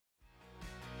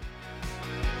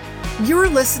You're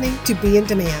listening to Be in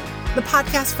Demand, the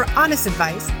podcast for honest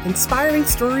advice, inspiring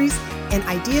stories, and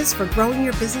ideas for growing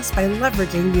your business by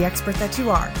leveraging the expert that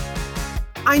you are.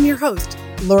 I'm your host,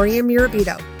 Lori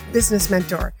Mirabito, business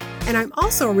mentor, and I'm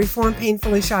also a reformed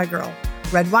painfully shy girl,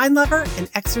 red wine lover, and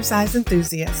exercise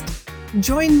enthusiast.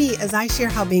 Join me as I share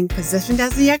how being positioned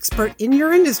as the expert in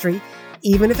your industry,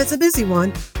 even if it's a busy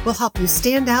one, will help you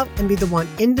stand out and be the one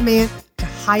in demand to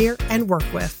hire and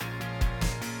work with.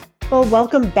 Well,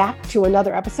 welcome back to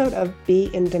another episode of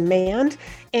Be in Demand.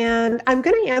 And I'm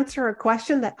going to answer a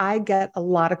question that I get a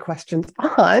lot of questions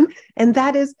on, and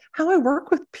that is how I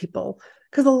work with people.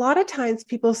 Because a lot of times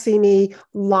people see me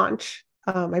launch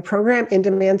my program, In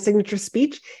Demand Signature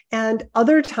Speech, and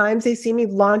other times they see me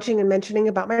launching and mentioning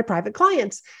about my private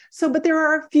clients. But there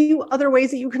are a few other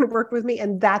ways that you can work with me,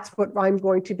 and that's what I'm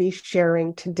going to be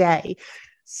sharing today.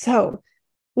 So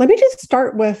let me just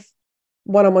start with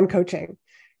one-on-one coaching,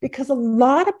 because a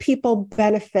lot of people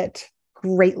benefit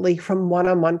greatly from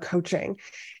one-on-one coaching.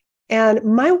 And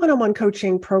my one-on-one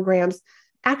coaching programs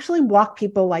actually walk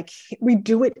people like we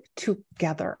do it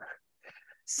together.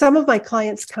 Some of my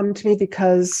clients come to me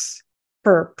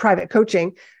for private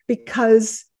coaching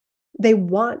because they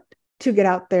want to get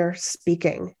out there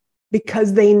speaking,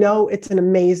 because they know it's an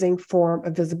amazing form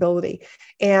of visibility.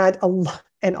 And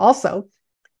also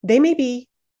they may be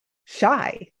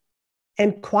shy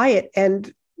and quiet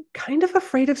and kind of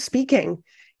afraid of speaking.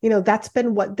 That's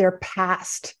been what their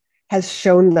past has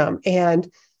shown them.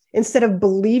 And instead of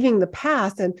believing the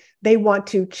past, and they want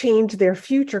to change their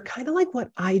future, kind of like what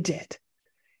I did.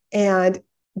 And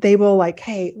they will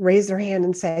raise their hand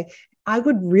and say, I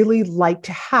would really like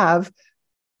to have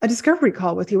a discovery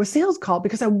call with you, a sales call,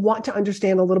 because I want to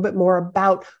understand a little bit more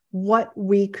about what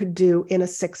we could do in a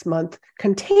 6-month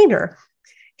container.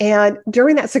 And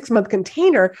during that 6-month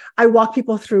container, I walk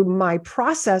people through my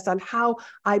process on how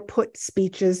I put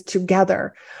speeches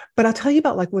together. But I'll tell you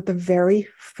about what the very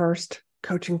first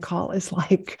coaching call is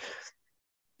like,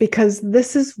 because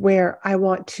this is where I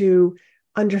want to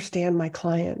understand my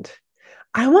client.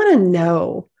 I want to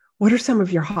know, what are some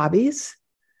of your hobbies?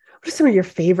 What are some of your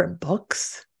favorite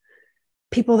books?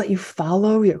 People that you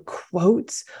follow, your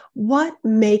quotes? What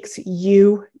makes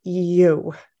you,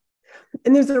 you?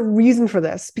 And there's a reason for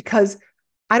this, because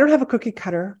I don't have a cookie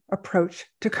cutter approach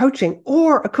to coaching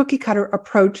or a cookie cutter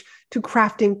approach to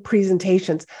crafting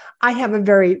presentations. I have a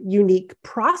very unique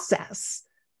process.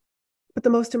 But the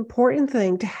most important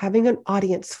thing to having an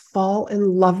audience fall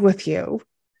in love with you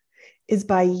is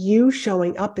by you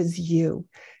showing up as you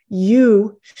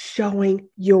showing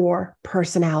your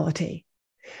personality.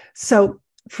 So,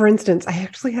 for instance, I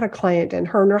actually had a client, and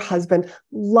her husband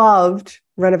loved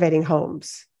renovating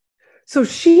homes. So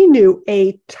she knew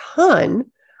a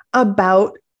ton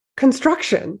about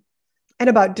construction and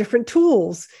about different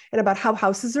tools and about how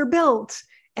houses are built.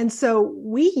 And so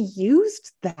we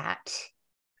used that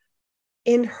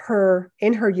in her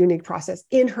unique process,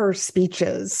 in her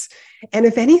speeches. And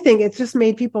if anything, it's just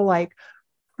made people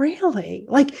really?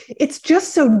 It's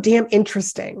just so damn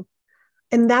interesting.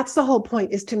 And that's the whole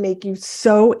point, is to make you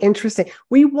so interesting.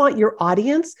 We want your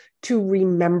audience to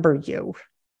remember you.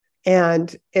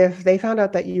 And if they found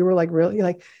out that you were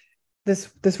really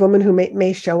this woman who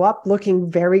may show up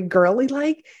looking very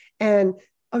girly and,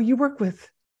 oh, you work with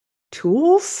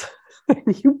tools?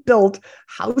 You build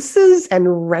houses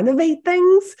and renovate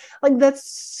things? That's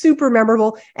super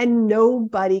memorable, and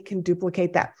nobody can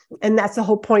duplicate that. And that's the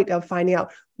whole point of finding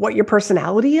out what your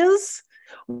personality is,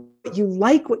 what you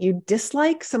like, what you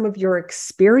dislike, some of your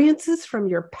experiences from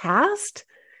your past.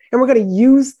 And we're going to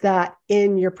use that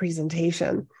in your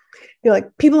presentation.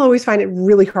 People always find it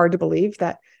really hard to believe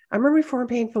that I'm a reformed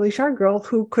painfully shy girl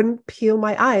who couldn't peel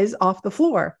my eyes off the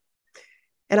floor.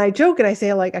 And I joke and I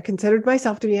say, I considered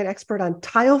myself to be an expert on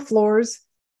tile floors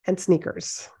and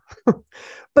sneakers.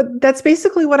 But that's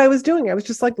basically what I was doing. I was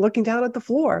just looking down at the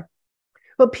floor.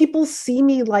 But people see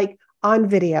me on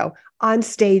video, on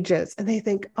stages, and they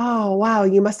think, oh, wow,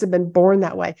 you must have been born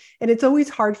that way. And it's always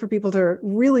hard for people to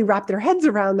really wrap their heads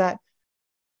around that.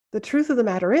 The truth of the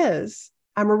matter is,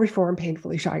 I'm a reformed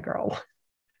painfully shy girl.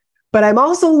 But I'm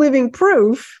also living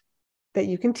proof that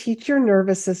you can teach your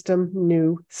nervous system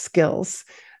new skills.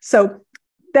 So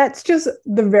that's just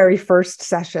the very first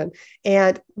session.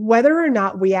 And whether or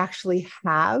not we actually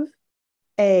have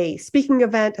a speaking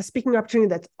event, a speaking opportunity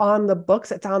that's on the books,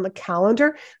 that's on the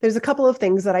calendar, there's a couple of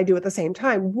things that I do at the same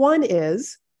time. One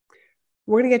is,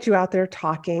 we're going to get you out there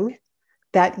talking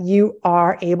that you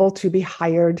are able to be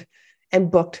hired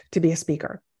and booked to be a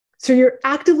speaker. So you're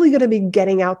actively going to be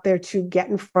getting out there to get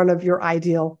in front of your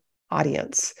ideal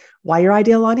audience. Why your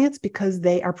ideal audience? Because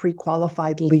they are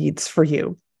pre-qualified leads for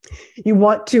you. You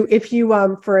want to, if you,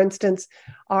 for instance,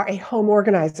 are a home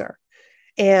organizer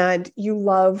and you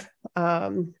love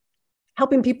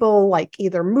helping people like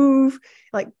either move,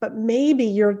 like, but maybe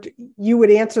you would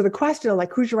answer the question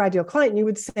like, who's your ideal client? And you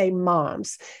would say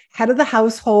moms, head of the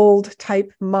household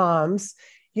type moms,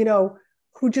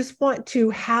 who just want to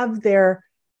have their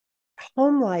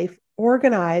home life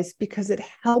organized because it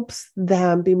helps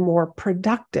them be more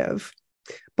productive,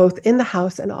 both in the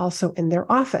house and also in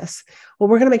their office. Well,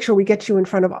 we're going to make sure we get you in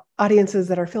front of audiences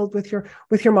that are filled with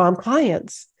your mom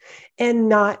clients and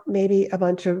not maybe a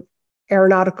bunch of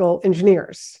aeronautical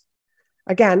engineers.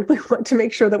 Again, we want to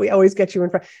make sure that we always get you in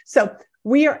front. So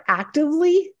we are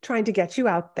actively trying to get you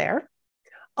out there,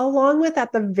 along with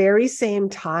at the very same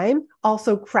time,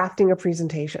 also crafting a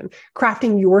presentation,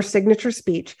 crafting your signature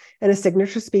speech. And a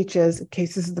signature speech is, in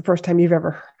case this is the first time you've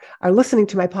ever are listening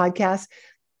to my podcast,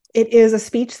 it is a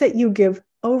speech that you give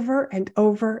over and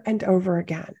over and over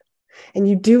again. And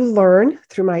you do learn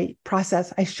through my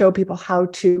process. I show people how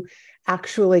to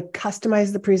actually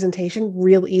customize the presentation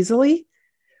real easily.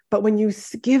 But when you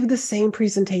give the same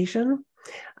presentation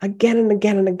again and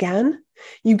again and again,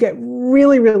 you get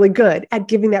really, really good at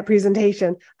giving that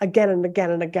presentation again and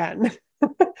again and again.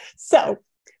 So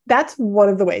that's one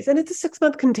of the ways. And it's a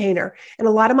 6-month container. And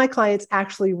a lot of my clients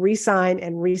actually re-sign,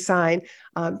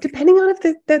 depending on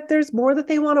if that there's more that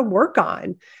they want to work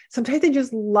on. Sometimes they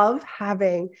just love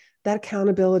having that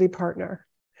accountability partner,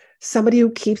 somebody who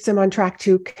keeps them on track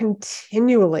to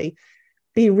continually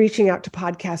be reaching out to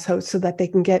podcast hosts so that they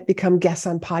can become guests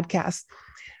on podcasts.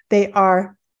 They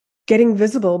are getting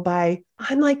visible by,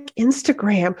 unlike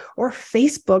Instagram or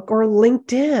Facebook or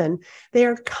LinkedIn, they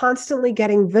are constantly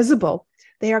getting visible.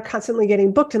 They are constantly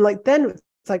getting booked. And then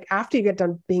it's like, after you get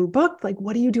done being booked, like,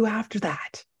 what do you do after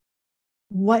that?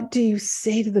 What do you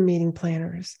say to the meeting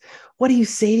planners? What do you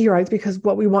say to your audience? Because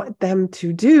what we want them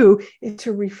to do is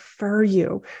to refer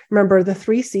you. Remember, the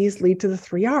 3 C's lead to the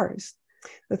 3 R's.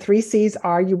 The 3 C's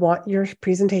are, you want your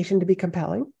presentation to be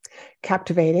compelling,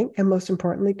 captivating, and most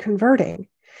importantly, converting.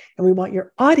 And we want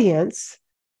your audience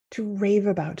to rave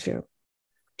about you,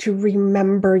 to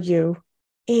remember you,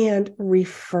 and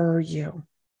refer you.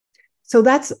 So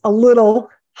that's a little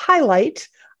highlight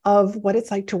of what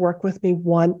it's like to work with me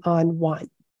one-on-one.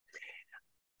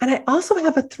 And I also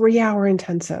have a 3-hour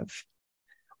intensive.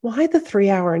 Why the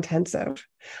 3-hour intensive?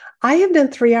 I have done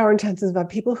 3-hour intensives about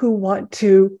people who want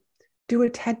to do a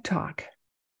TED Talk.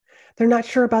 They're not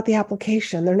sure about the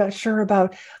application. They're not sure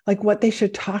about like what they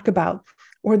should talk about,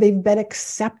 or they've been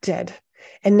accepted.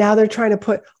 And now they're trying to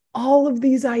put all of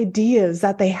these ideas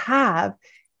that they have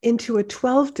into a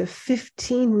 12 to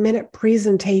 15 minute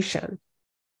presentation.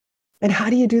 And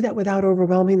how do you do that without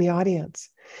overwhelming the audience?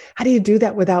 How do you do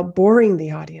that without boring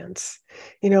the audience?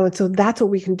 And so that's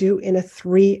what we can do in a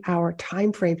 3-hour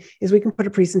time frame, is we can put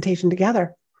a presentation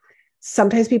together.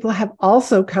 Sometimes people have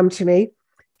also come to me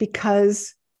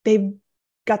because they've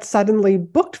got suddenly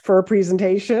booked for a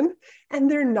presentation and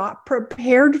they're not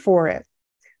prepared for it.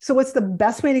 So what's the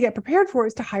best way to get prepared for it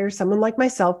is to hire someone like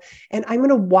myself. And I'm going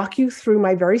to walk you through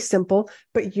my very simple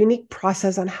but unique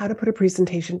process on how to put a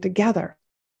presentation together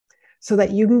so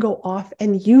that you can go off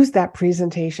and use that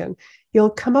presentation.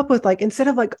 You'll come up with, like, instead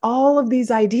of like all of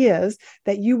these ideas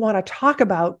that you want to talk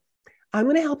about, I'm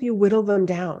going to help you whittle them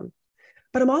down.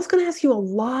 But I'm also going to ask you a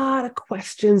lot of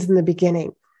questions in the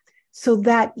beginning so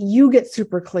that you get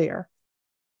super clear.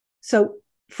 So,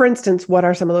 for instance, what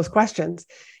are some of those questions?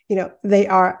 They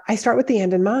are, I start with the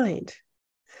end in mind.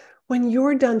 When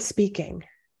you're done speaking,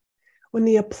 when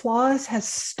the applause has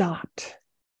stopped,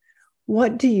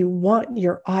 what do you want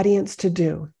your audience to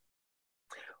do?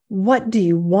 What do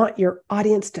you want your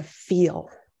audience to feel?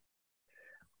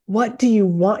 What do you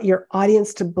want your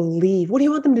audience to believe? What do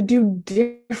you want them to do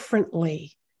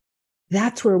differently?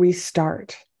 That's where we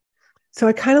start. So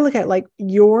I kind of look at like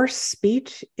your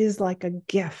speech is like a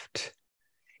gift,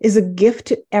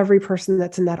 to every person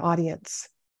that's in that audience.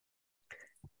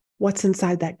 What's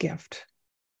inside that gift?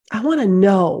 I want to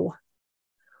know,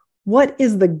 what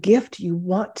is the gift you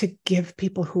want to give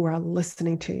people who are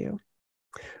listening to you,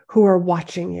 who are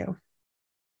watching you?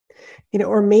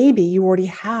 Or maybe you already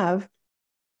have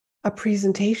a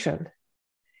presentation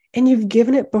and you've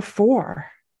given it before.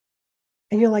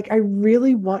 And you're like, I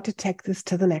really want to take this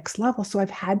to the next level. So I've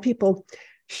had people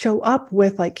show up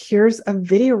with like, here's a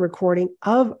video recording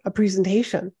of a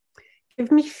presentation.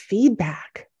 Give me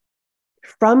feedback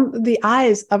from the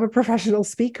eyes of a professional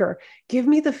speaker. Give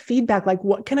me the feedback. Like,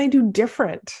 what can I do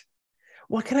different?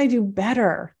 What can I do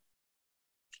better?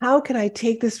 How can I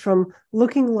take this from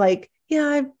looking like, yeah,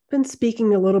 I've been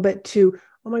speaking a little bit, to,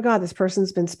 oh my God, this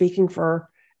person's been speaking for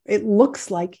It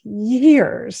looks like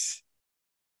years,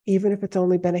 even if it's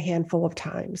only been a handful of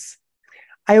times.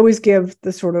 I always give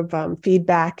the sort of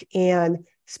feedback and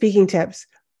speaking tips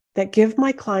that give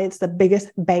my clients the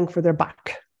biggest bang for their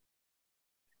buck,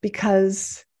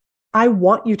 because I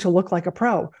want you to look like a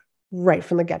pro right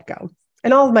from the get-go.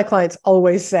 And all of my clients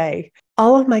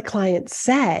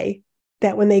say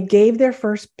that when they gave their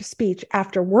first speech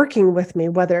after working with me,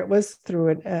 whether it was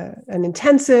through an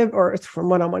intensive or it's from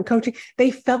one-on-one coaching,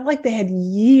 they felt like they had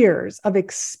years of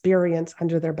experience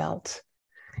under their belt.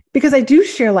 Because I do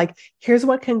share, like, here's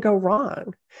what can go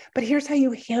wrong, but here's how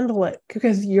you handle it,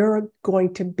 because you're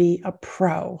going to be a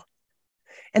pro.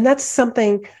 And that's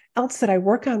something else that I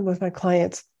work on with my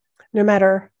clients, no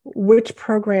matter which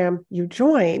program you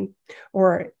join,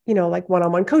 or, like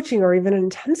one-on-one coaching or even an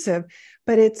intensive,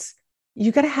 but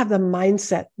you got to have the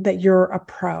mindset that you're a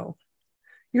pro.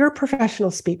 You're a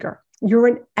professional speaker. You're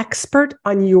an expert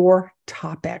on your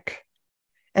topic.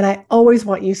 And I always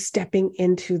want you stepping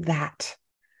into that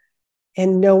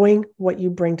and knowing what you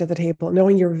bring to the table,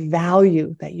 knowing your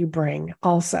value that you bring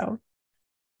also.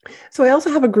 So I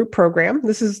also have a group program.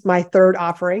 This is my third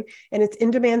offering, and it's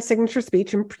In-Demand Signature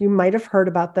Speech. And you might have heard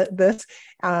about this.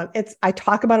 I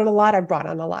talk about it a lot. I've brought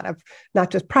on a lot of not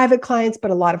just private clients,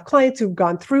 but a lot of clients who've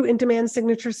gone through In-Demand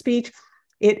Signature Speech.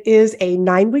 It is a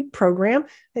 9-week program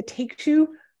that takes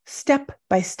you step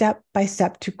by step by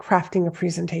step to crafting a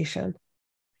presentation.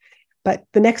 But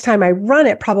the next time I run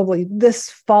it, probably this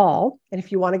fall, and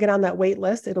if you want to get on that wait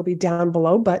list, it'll be down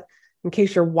below. But in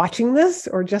case you're watching this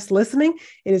or just listening,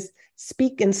 it is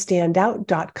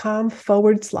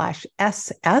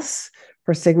speakandstandout.com/SS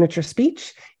for signature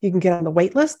speech. You can get on the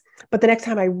wait list. But the next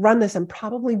time I run this, I'm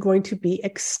probably going to be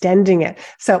extending it.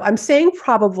 So I'm saying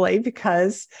probably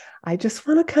because I just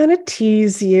want to kind of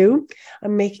tease you.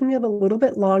 I'm making it a little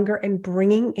bit longer and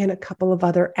bringing in a couple of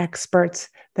other experts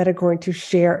that are going to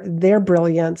share their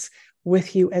brilliance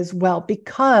with you as well,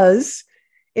 because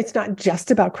it's not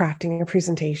just about crafting a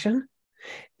presentation.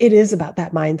 It is about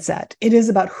that mindset. It is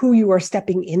about who you are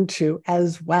stepping into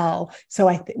as well.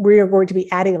 So we are going to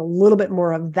be adding a little bit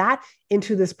more of that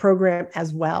into this program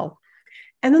as well.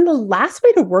 And then the last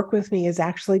way to work with me is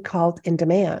actually called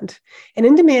In-Demand. And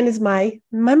In-Demand is my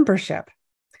membership.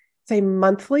 It's a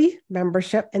monthly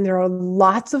membership, and there are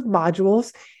lots of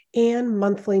modules and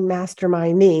monthly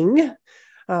masterminding,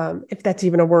 if that's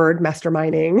even a word,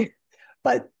 masterminding.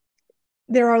 But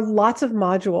there are lots of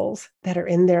modules that are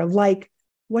in there, like,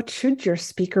 what should your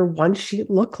speaker one sheet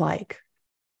look like?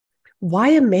 Why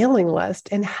a mailing list,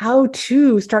 and how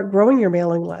to start growing your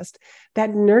mailing list?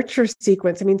 That nurture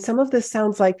sequence. I mean, some of this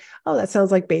sounds like, oh, that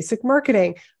sounds like basic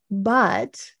marketing,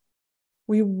 but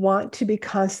we want to be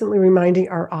constantly reminding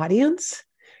our audience,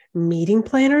 meeting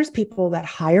planners, people that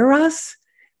hire us,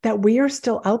 that we are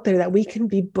still out there, that we can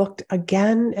be booked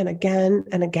again and again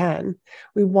and again.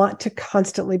 We want to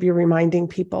constantly be reminding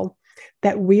people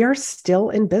that we are still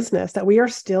in business, that we are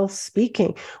still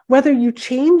speaking, whether you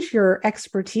change your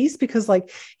expertise, because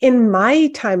like in my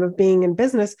time of being in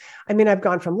business, I mean, I've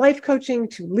gone from life coaching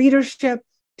to leadership,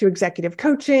 to executive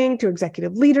coaching, to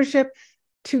executive leadership,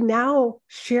 to now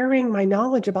sharing my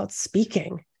knowledge about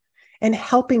speaking and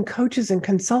helping coaches and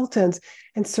consultants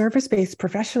and service-based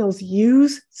professionals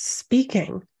use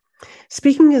speaking.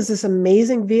 Speaking is this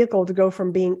amazing vehicle to go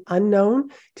from being unknown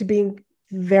to being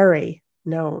very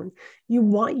known. You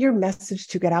want your message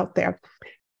to get out there.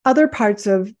 Other parts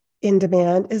of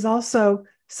In-Demand is also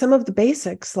some of the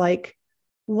basics, like,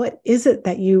 what is it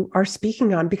that you are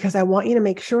speaking on? Because I want you to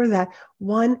make sure that,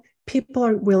 one, people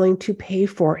are willing to pay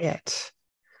for it.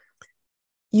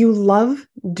 You love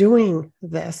doing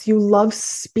this. You love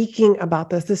speaking about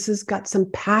this. This has got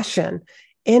some passion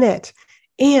in it.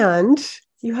 And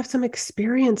you have some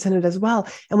experience in it as well.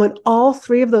 And when all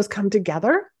three of those come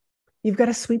together, you've got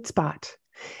a sweet spot.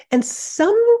 And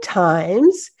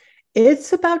sometimes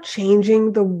it's about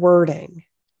changing the wording.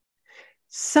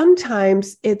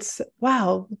 Sometimes it's,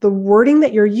 wow, the wording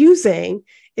that you're using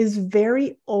is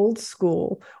very old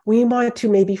school. We want to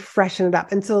maybe freshen it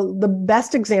up. And so the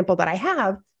best example that I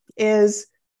have is,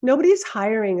 nobody's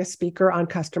hiring a speaker on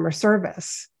customer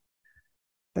service,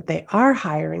 but they are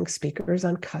hiring speakers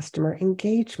on customer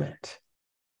engagement.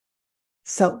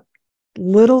 So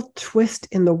little twist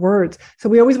in the words. So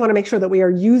we always want to make sure that we are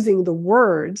using the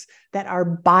words that our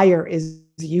buyer is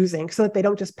using, so that they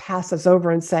don't just pass us over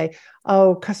and say,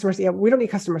 oh, customers, yeah, we don't need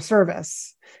customer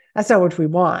service. That's not what we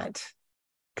want.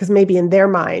 Because maybe in their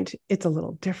mind, it's a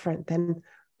little different than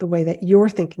the way that you're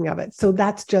thinking of it. So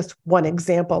that's just one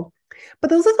example. But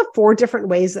those are the 4 different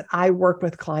ways that I work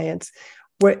with clients,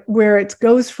 where it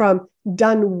goes from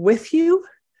done with you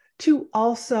to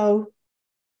also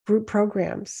group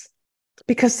programs,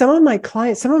 because some of my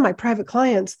private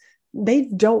clients, they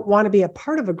don't want to be a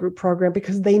part of a group program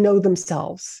because they know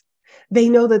themselves. They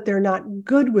know that they're not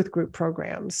good with group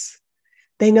programs.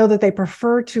 They know that they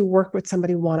prefer to work with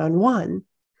somebody one-on-one.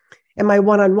 And my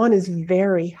one-on-one is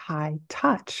very high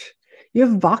touch. You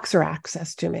have Voxer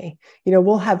access to me.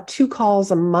 We'll have 2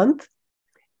 calls a month,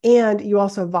 and you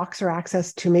also have Voxer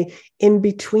access to me in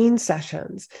between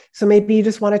sessions. So maybe you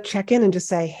just want to check in and just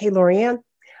say, hey, Lorianne,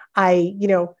 I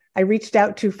reached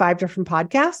out to 5 different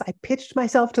podcasts. I pitched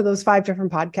myself to those 5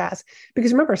 different podcasts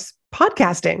because remember,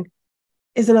 podcasting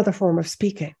is another form of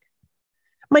speaking.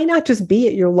 It might not just be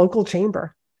at your local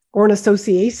chamber or an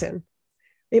association.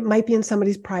 It might be in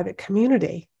somebody's private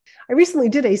community. I recently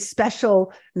did a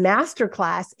special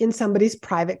masterclass in somebody's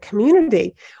private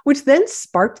community, which then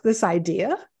sparked this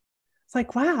idea. It's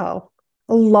like, wow,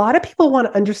 a lot of people want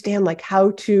to understand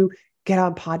how to get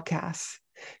on podcasts,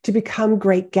 to become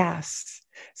great guests.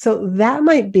 So that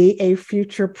might be a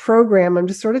future program. I'm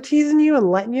just sort of teasing you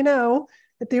and letting you know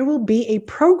that there will be a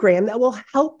program that will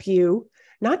help you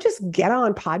not just get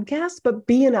on podcasts, but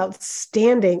be an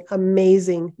outstanding,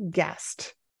 amazing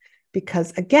guest.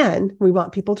 Because again, we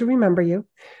want people to remember you,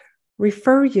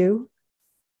 refer you,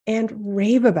 and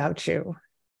rave about you.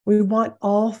 We want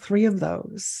all 3 of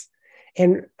those.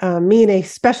 And me and a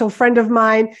special friend of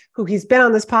mine he's been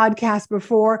on this podcast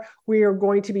before, we are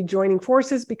going to be joining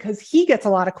forces because he gets a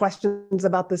lot of questions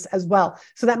about this as well.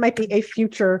 So that might be a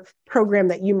future program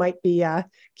that you might be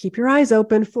keep your eyes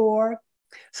open for.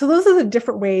 So those are the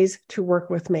different ways to work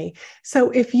with me.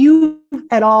 So if you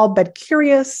at all been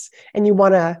curious and you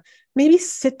want to maybe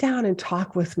sit down and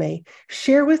talk with me,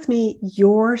 share with me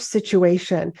your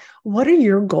situation. What are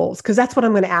your goals? Because that's what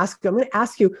I'm going to ask you. I'm going to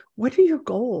ask you, what are your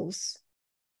goals?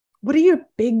 What are your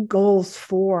big goals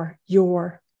for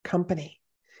your company,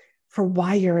 for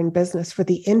why you're in business, for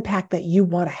the impact that you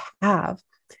want to have?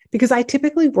 Because I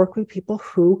typically work with people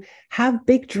who have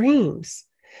big dreams.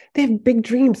 They have big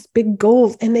dreams, big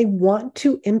goals, and they want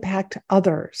to impact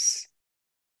others.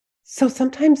 So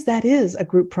sometimes that is a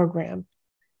group program.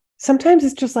 Sometimes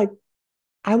it's just like,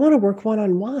 I want to work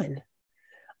one-on-one.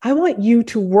 I want you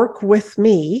to work with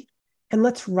me and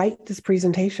let's write this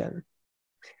presentation.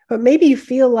 But maybe you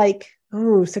feel like,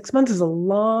 6 months is a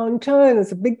long time.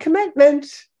 It's a big commitment.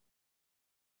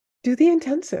 Do the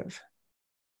intensive.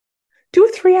 Do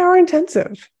a 3-hour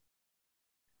intensive.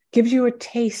 Gives you a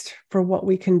taste for what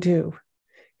we can do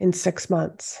in 6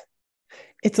 months.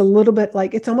 It's a little bit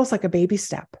it's almost like a baby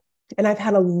step. And I've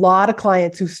had a lot of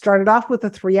clients who started off with a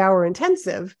 3-hour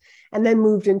intensive and then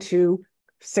moved into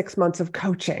 6 months of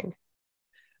coaching.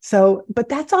 So, but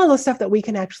that's all the stuff that we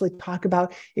can actually talk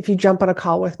about if you jump on a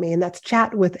call with me, and that's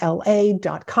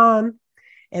chatwithla.com.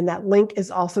 And that link is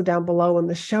also down below in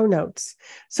the show notes.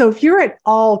 So if you're at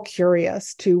all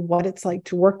curious to what it's like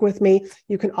to work with me,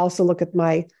 you can also look at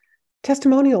my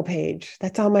testimonial page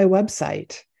that's on my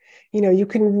website. You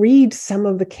can read some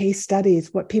of the case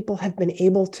studies, what people have been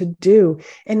able to do,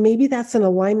 and maybe that's in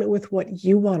alignment with what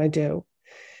you want to do.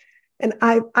 And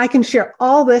I can share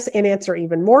all this and answer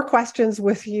even more questions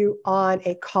with you on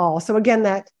a call. So again,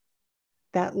 that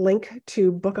link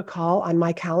to book a call on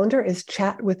my calendar is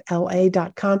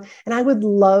chatwithla.com. And I would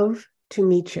love to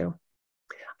meet you.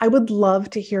 I would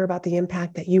love to hear about the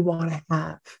impact that you want to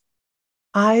have.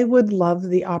 I would love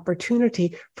the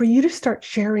opportunity for you to start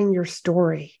sharing your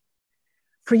story,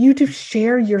 for you to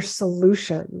share your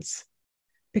solutions.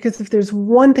 Because if there's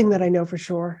one thing that I know for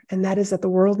sure, and that is that the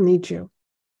world needs you.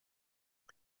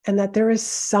 And that there is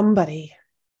somebody,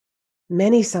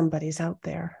 many somebodies out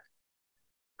there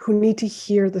who need to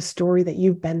hear the story that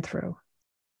you've been through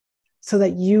so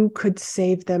that you could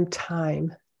save them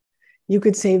time. You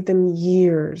could save them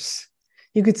years.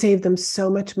 You could save them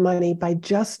so much money by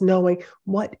just knowing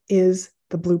what is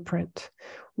the blueprint.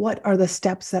 What are the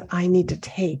steps that I need to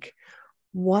take?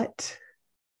 What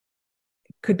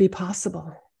could be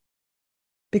possible?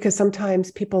 Because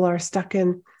sometimes people are stuck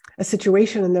in a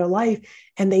situation in their life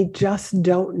and they just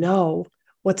don't know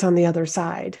what's on the other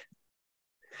side.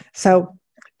 So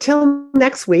till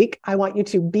next week, I want you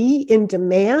to be in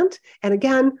demand. And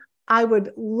again, I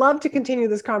would love to continue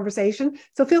this conversation.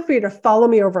 So feel free to follow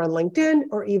me over on LinkedIn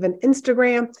or even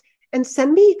Instagram and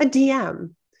send me a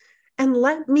DM and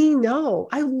let me know.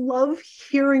 I love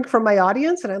hearing from my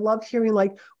audience, and I love hearing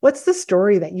what's the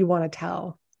story that you want to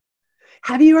tell?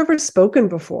 Have you ever spoken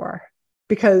before?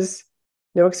 Because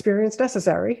no experience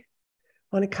necessary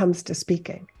when it comes to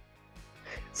speaking.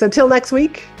 So till next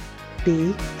week,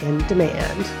 be in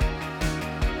demand.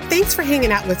 Thanks for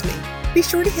hanging out with me. Be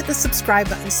sure to hit the subscribe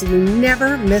button so you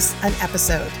never miss an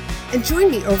episode. And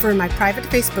join me over in my private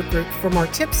Facebook group for more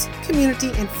tips,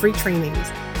 community, and free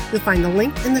trainings. You'll find the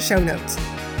link in the show notes.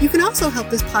 You can also help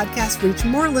this podcast reach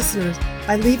more listeners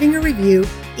by leaving a review.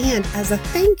 And as a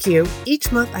thank you,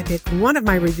 each month I pick one of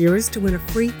my reviewers to win a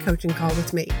free coaching call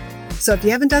with me. So if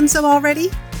you haven't done so already,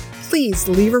 please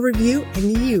leave a review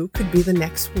and you could be the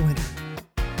next winner.